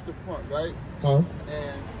Bible back to front, right? And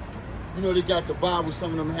you know they got the Bible,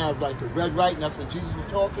 some of them have like the red writing, that's when Jesus was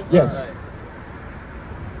talking? Yes. I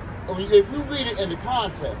mean, if you read it in the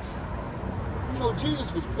context, you know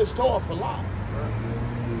Jesus was pissed off a lot.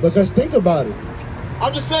 Because think about it.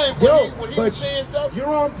 I'm just saying, when he was saying stuff, you're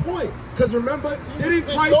on point. Because remember, didn't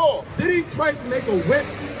Christ make a whip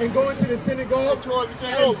and go into the synagogue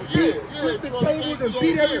and flip the tables and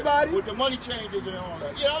beat everybody? With the money changers and all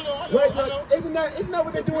that. Yeah, I know. Isn't that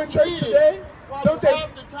what they do in church today? Don't they?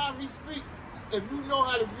 Half the time he speaks, if you know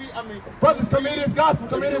how to read, I mean... Brothers, come in his gospel,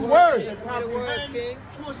 come in his word. You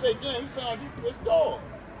would say, damn, he sounds pissed off.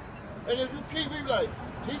 And if you keep reading, like,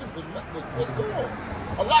 Jesus was pissed off.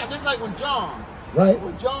 A lot, just like when John... Right.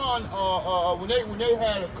 When John, when they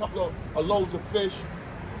had a couple of loaves of fish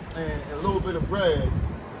and a little bit of bread,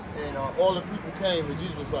 and all the people came, and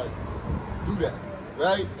Jesus was like, do that,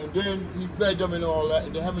 right? And then he fed them and all that.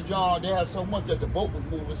 And then him and John, they had so much that the boat was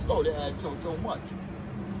moving slow. They had, so much.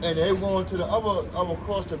 And they were going to the other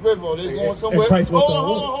across the river, or they going somewhere.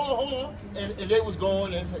 Hold on. And they was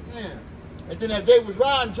going, and said, yeah. And then as they was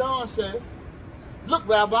riding, John said, look,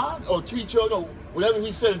 Rabbi, or teacher, no, whatever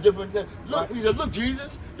he said in different things. Look, he said, look,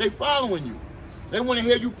 Jesus, they following you. They want to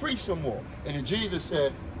hear you preach some more. And then Jesus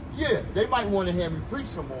said, yeah, they might want to hear me preach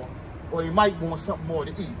some more, or they might want something more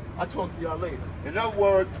to eat. I'll talk to y'all later. In other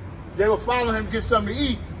words, they were following him to get something to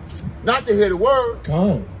eat, not to hear the word.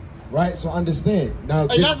 Come, right? So understand. Now,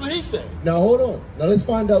 and that's what he said. Now, hold on. Now, let's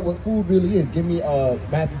find out what food really is. Give me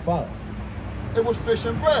Matthew 5. It was fish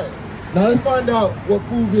and bread. Now, let's find out what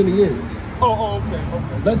food really is. Oh, okay.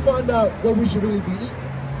 Let's find out what we should really be eating.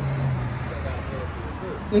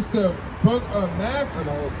 It's the book of Matthew,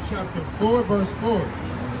 chapter 4, verse 4.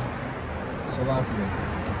 Salafia.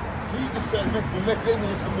 Jesus said, if they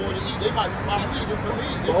want some more to eat, they might be following me to get some to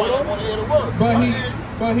eat. They might not want to hear the word.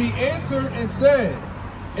 But he answered and said,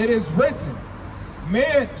 it is written,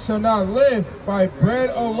 man shall not live by bread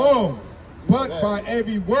alone, but by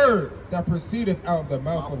every word that proceedeth out of the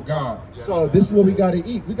mouth of God. So this is what we got to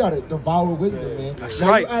eat. We got to devour wisdom, man. That's now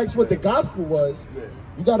right. You asked what the gospel was.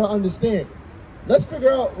 You got to understand. Let's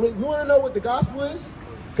figure out. You want to know what the gospel is?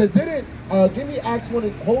 Because didn't give me Acts 1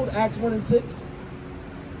 and hold Acts 1 and 6.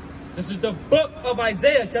 This is the book of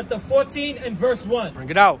Isaiah, chapter 14 and verse 1. Bring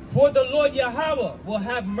it out. For the Lord Yahweh will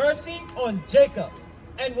have mercy on Jacob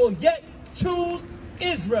and will yet choose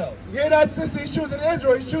Israel. You hear that, sister? He's choosing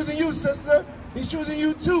Israel. He's choosing you, sister. He's choosing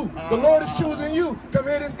you too. The Lord is choosing you. Come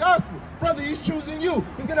hear this gospel. Brother, he's choosing you.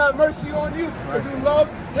 He's going to have mercy on you if you love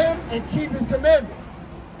him and keep his commandments.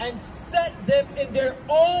 And set them in their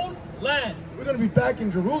own land. We're going to be back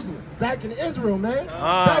in Jerusalem. Back in Israel, man.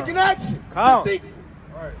 Back in action.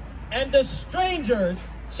 And the strangers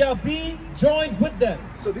shall be joined with them.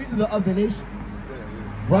 So these are the other nations.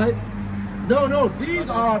 Right? No. These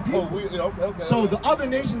are our people. So the other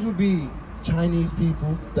nations would be Chinese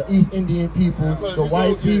people, the East Indian people, the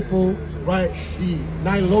white people, right? The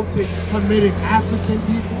Nilotic, Hamitic, African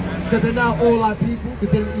people. Because they're not all our people.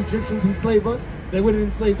 Because then the Egyptians enslave us. They wouldn't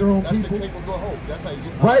enslave their own people. That's the capable hope. That's how you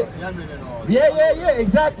get right? Yemen and all. Yeah,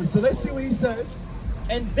 exactly. So let's see what he says.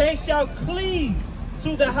 And they shall cleave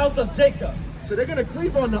to the house of Jacob. So they're going to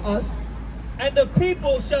cleave onto us. And the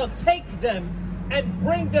people shall take them and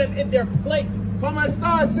bring them in their place. Come on,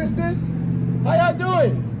 stars, sisters. How y'all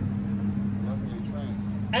doing?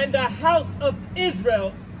 And the house of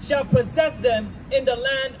Israel shall possess them in the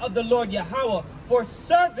land of the Lord Yahweh for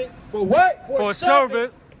servants. For what? For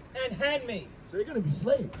servants and handmaids. So they're going to be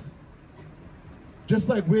slaves. Just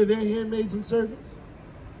like we're their handmaids and servants.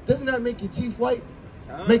 Doesn't that make your teeth white?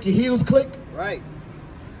 Make your heels click? Right.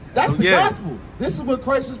 That's the gospel. This is what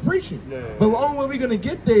Christ is preaching. Yeah. But the only way we're going to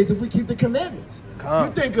get there is if we keep the commandments.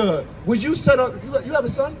 You think, would you set up, you have a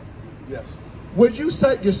son? Yes. Would you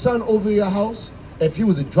set your son over your house if he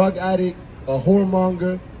was a drug addict, a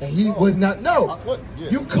whoremonger, and he was not? No. I couldn't. Yeah.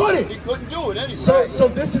 You couldn't. He couldn't do it anyway. So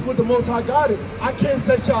this is what the Most High God is. I can't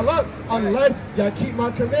set y'all up unless y'all keep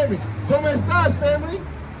my commandments. Come estás, family?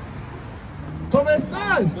 Come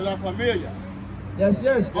estás? De la familia. Yes.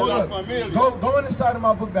 De la familia. Go in the side of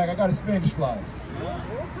my book bag. I got a Spanish flyer.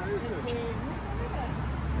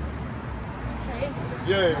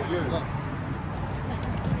 Yeah.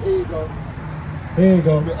 Here you go. Here you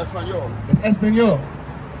go. Espanol. It's Espanol.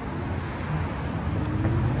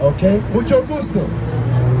 Okay. Mucho gusto. Now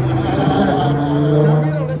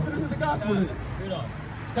read on. Let's finish with the gospel. Read on.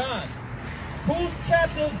 Con, whose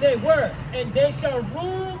captives they were, and they shall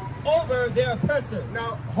rule over their oppressors.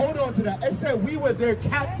 Now, hold on to that. It said we were their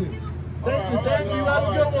captives. Thank you. Have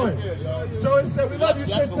a good one. So it said we love you,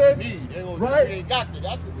 sisters. Right? We ain't got that.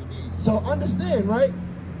 That's what we need. So understand, right?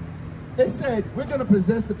 It said we're going to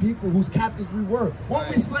possess the people whose captives we were. Weren't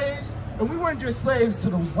we slaves? And we weren't just slaves to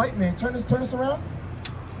those white men. Turn us around.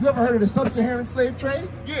 You ever heard of the sub-Saharan slave trade?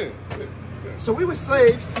 Yeah. So we were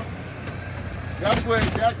slaves. That's where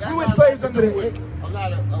we were slaves under a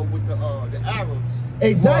lot of with the Arabs.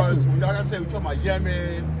 Exactly. Like I said, we're talking about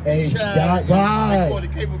Yemen, Chad, right.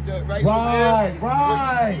 Right.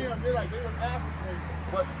 They're like, they look African,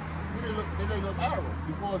 but they look Arab.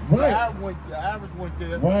 Because the Arabs went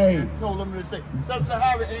there and told them to say,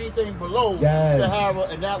 Sub-Sahara, anything below Sahara,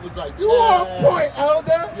 and that was like, you on point,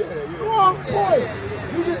 Elder. Yeah. You on point.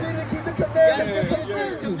 You just need to keep the commandments and some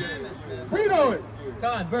Read on it.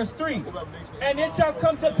 God, verse 3. And it shall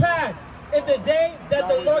come to pass in the day that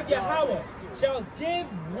the Lord Yahweh shall give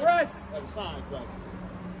rest.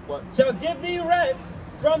 Shall give thee rest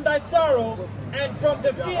from thy sorrow and from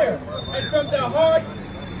the fear and from the hard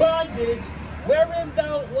bondage wherein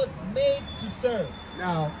thou wast made to serve.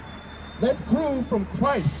 Now, let's prove from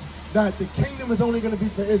Christ that the kingdom is only going to be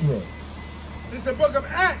for Israel. It's the book of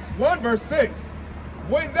Acts 1 verse 6.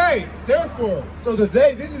 When they, therefore. So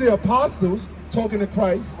this is the apostles talking to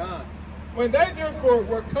Christ. When they therefore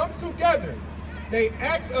were come together, they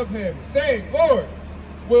asked of him, saying, Lord,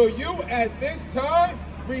 will you at this time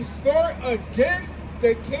restore again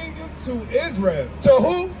the kingdom to Israel? To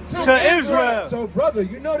who? To Israel. So, brother,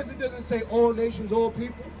 you notice it doesn't say all nations, all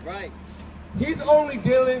people? Right. He's only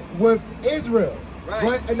dealing with Israel.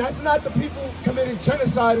 Right? And that's not the people committing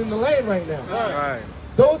genocide in the land right now. Right.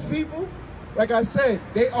 Those people, like I said,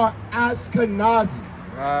 they are Ashkenazi.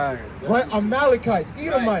 Right? Amalekites,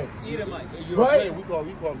 Edomites. Right? We call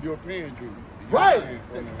them European Jews. Right.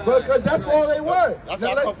 Because that's all they were.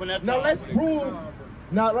 Now let's prove.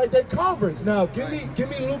 Now, right, they're converts. Now, give me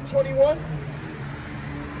Luke 21.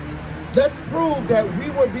 Let's prove that we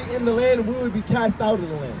would be in the land and we would be cast out of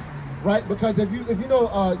the land. Right? Because if you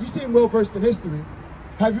know, you seem well versed in history.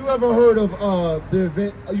 Have you ever heard of the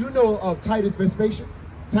event? You know of Titus Vespasian?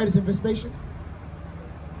 Titus and Vespasian?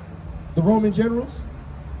 The Roman generals?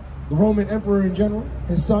 The Roman emperor in general?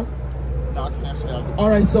 His son? No, I can't say I do. All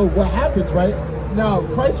right, so what happens, right? Now,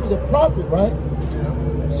 Christ was a prophet, right?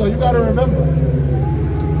 Yeah. So you got to remember,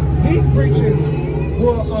 he's preaching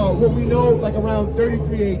what we know like around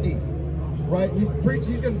 33 AD, right? He's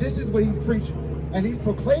preaching. This is what he's preaching. And he's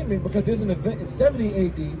proclaiming, because there's an event in 70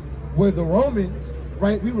 AD where the Romans,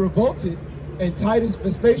 right, we revolted, and Titus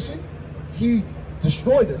Vespasian, he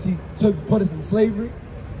destroyed us. He put us in slavery,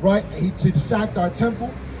 right? He sacked our temple.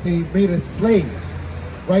 He made us slaves,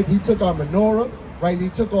 right? He took our menorah, right? He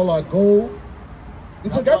took all our gold. He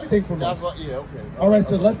took everything from us. Yeah, okay. All right,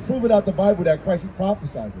 so let's prove it out the Bible that Christ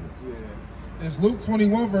prophesied this. Yeah. It's Luke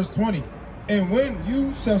 21 verse 20. And when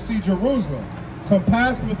you shall see Jerusalem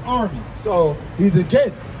compassed with armies. So he's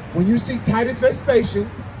again, when you see Titus Vespasian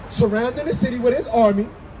surrounding the city with his army,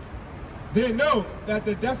 then know that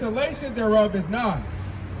the desolation thereof is nigh.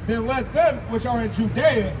 Then let them which are in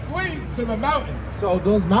Judea flee to the mountains. So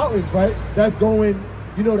those mountains, right? That's going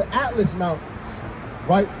you know, the Atlas Mountains,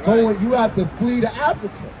 right? You have to flee to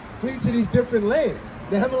Africa, flee to these different lands,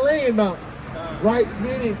 the Himalayan mountains, right?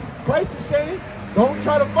 Meaning, Christ is saying, don't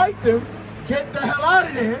try to fight them, get the hell out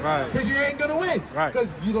of there, because you ain't gonna win, because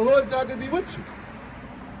the Lord's not gonna be with you.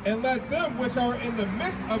 And let them which are in the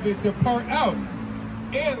midst of it depart out,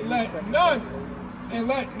 and let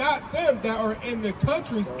not them that are in the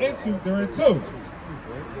countries enter thereto.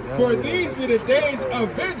 For these be the days of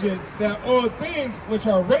vengeance, that all things which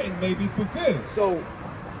are written may be fulfilled. So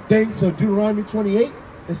Deuteronomy 28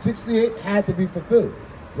 and 68 had to be fulfilled,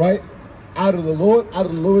 right? Out of the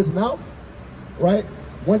Lord's mouth, right?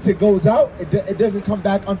 Once it goes out, it doesn't come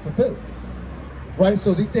back unfulfilled, right?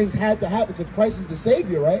 So these things had to happen because Christ is the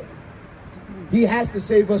Savior, right? He has to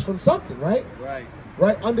save us from something, right?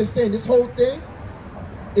 Right. Understand this whole thing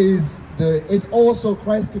it's also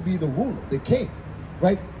Christ could be the ruler, the king,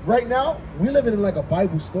 right? Right now, we're living in like a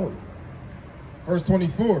Bible story. Verse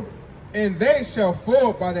 24, and they shall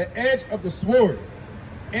fall by the edge of the sword,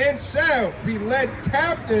 and shall be led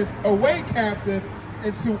away captive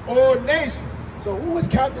into all nations. So who was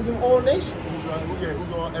captives in all nations?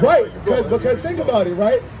 Right, because think about it,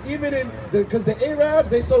 right? Even in because the Arabs,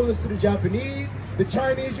 they sold us to the Japanese, the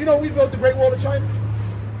Chinese. You know, we built the Great Wall of China.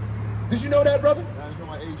 Did you know that, brother?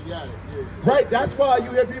 Asiatic. Right, that's why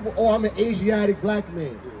you hear people, oh, I'm an Asiatic black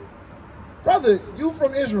man. Brother, you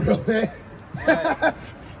from Israel, man.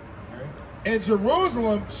 And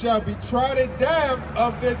Jerusalem shall be trodden down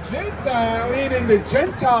of the Gentiles. Meaning the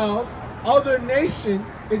Gentiles, other nation,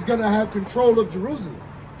 is going to have control of Jerusalem.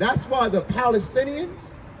 That's why the Palestinians,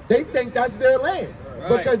 they think that's their land.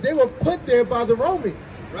 Because they were put there by the Romans.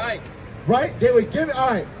 Right? They were given,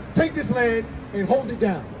 all right, take this land and hold it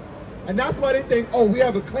down. And that's why they think, oh, we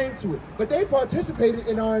have a claim to it. But they participated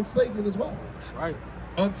in our enslavement as well.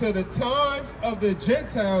 Until the times of the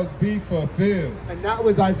Gentiles be fulfilled. And that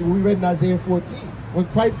was like we read in Isaiah 14. When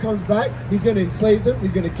Christ comes back, he's going to enslave them,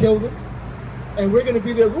 he's going to kill them, and we're going to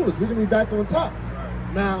be their rulers. We're going to be back on top.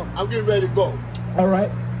 Now, I'm getting ready to go. All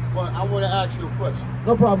right. But I want to ask you a question.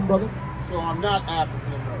 No problem, brother. So I'm not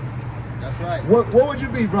African American. That's right. What would you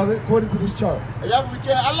be, brother, according to this chart? And that's what we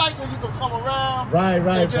can. I like when you can come around. Right.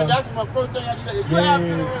 And then that's my first thing I do. If you're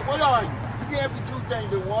African American, what are you? You can't be two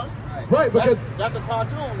things at once. Right, because that's a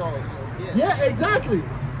cartoon, though. Yeah, exactly.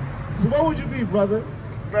 So what would you be, brother?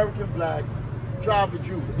 American blacks, tribe of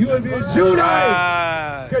Judah. You would be a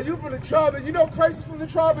Judahite. Because you from the tribe of, you know Christ is from the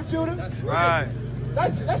tribe of Judah? That's right.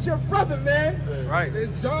 That's your brother, man. Right.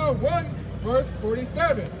 It's John 1, verse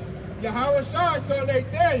 47. Yahweh Shai saw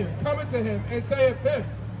Nathanael coming to him and saith him,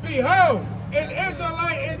 behold, an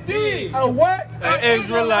Israelite indeed. A what? An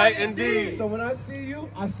Israelite indeed. So when I see you,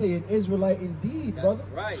 I say an Israelite indeed, brother.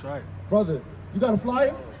 That's right. Brother, you got a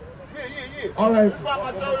flyer? Yeah. All right. Come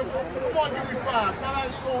on, give me 5.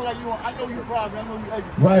 I know you probably. I know you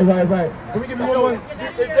educated. Right. Can we give you one more?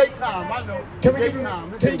 It's daytime, I know.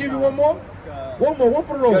 Can you give you one more? One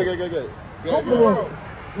for the road. Good. One for the road.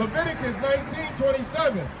 Leviticus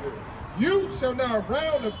 19:27. You shall not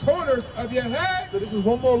round the corners of your head. So this is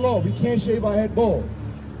one more law. We can't shave our head bald.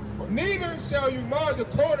 Neither shall you mar the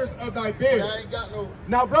corners of thy beard. I ain't got no.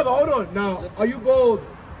 Now, brother, hold on. Now, are you bald?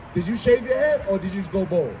 Did you shave your head or did you just go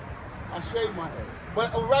bald? I shaved my head.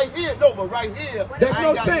 But right here, no, but right here. That's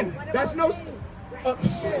no sin. That's no sin.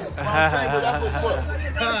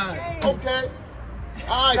 Okay.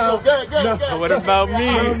 All right, so good. What about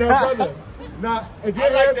me? No, brother. Now, if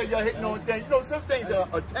you're like that you're hitting on things. You know, some things are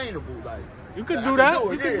attainable. Like you could do that.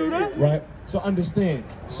 You could do that. Right. So understand.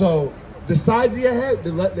 So the sides of your head,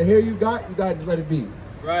 the hair you gotta just let it be.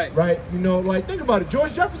 Right. Right. You know, like think about it.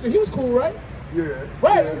 George Jefferson, he was cool, right? Yeah.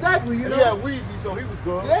 Right. Exactly. You know. Yeah, Wheezy, so he was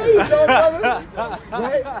good. There you go, brother.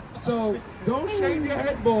 Right. So don't shave your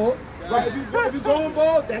head bald. Right. If you're going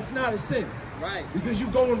bald, that's not a sin. Right. Because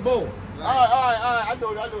you're going bald. All right. I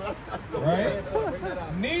know. Right?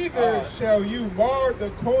 Neither shall you mar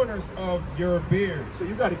the corners of your beard. So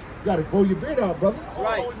you gotta grow your beard out, brother.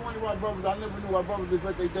 Right. I always wondered why brothers. I never knew why brothers just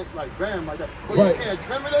let they dick like bam like that. But Right. you can't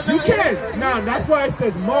trim it. You can. Now that's why it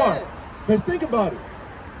says mar. Because think about it.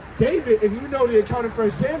 David, if you know the account in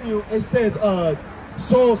 1 Samuel, it says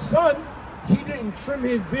Saul's son, he didn't trim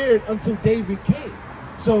his beard until David came.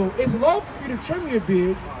 So it's lawful for you to trim your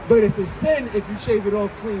beard, but it's a sin if you shave it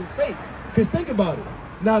off clean face. Because think about it.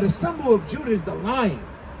 Now the symbol of Judah is the lion.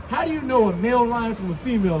 How do you know a male lion from a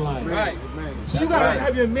female lion? Right. So you gotta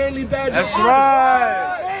have your manly badge. That's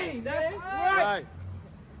right. Hey, That's man. right.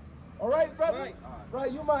 All right, brother. Right.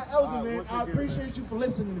 Right, you're my elder, man. I appreciate you for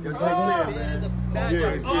listening to me, brother. It is a badge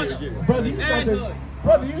of honor.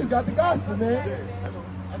 Brother, you just got the gospel, man.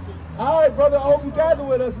 All right, brother. I hope you gather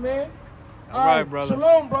with us, man. All right, brother.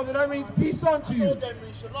 Shalom, brother. That means peace unto you. That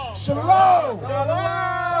means shalom. Shalom.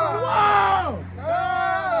 Shalom.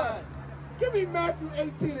 Shalom. Give me Matthew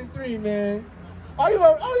 18:3, man. Are you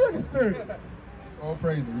in the spirit? All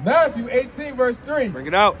praises. Matthew 18, verse 3. Bring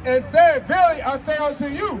it out. And said, verily I say unto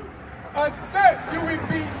you, except you will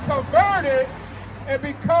be converted and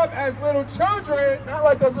become as little children, Not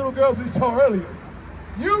like those little girls we saw earlier.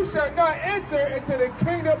 you shall not enter into the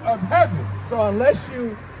kingdom of heaven. So unless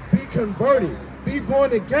you be converted, be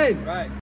born again, Right.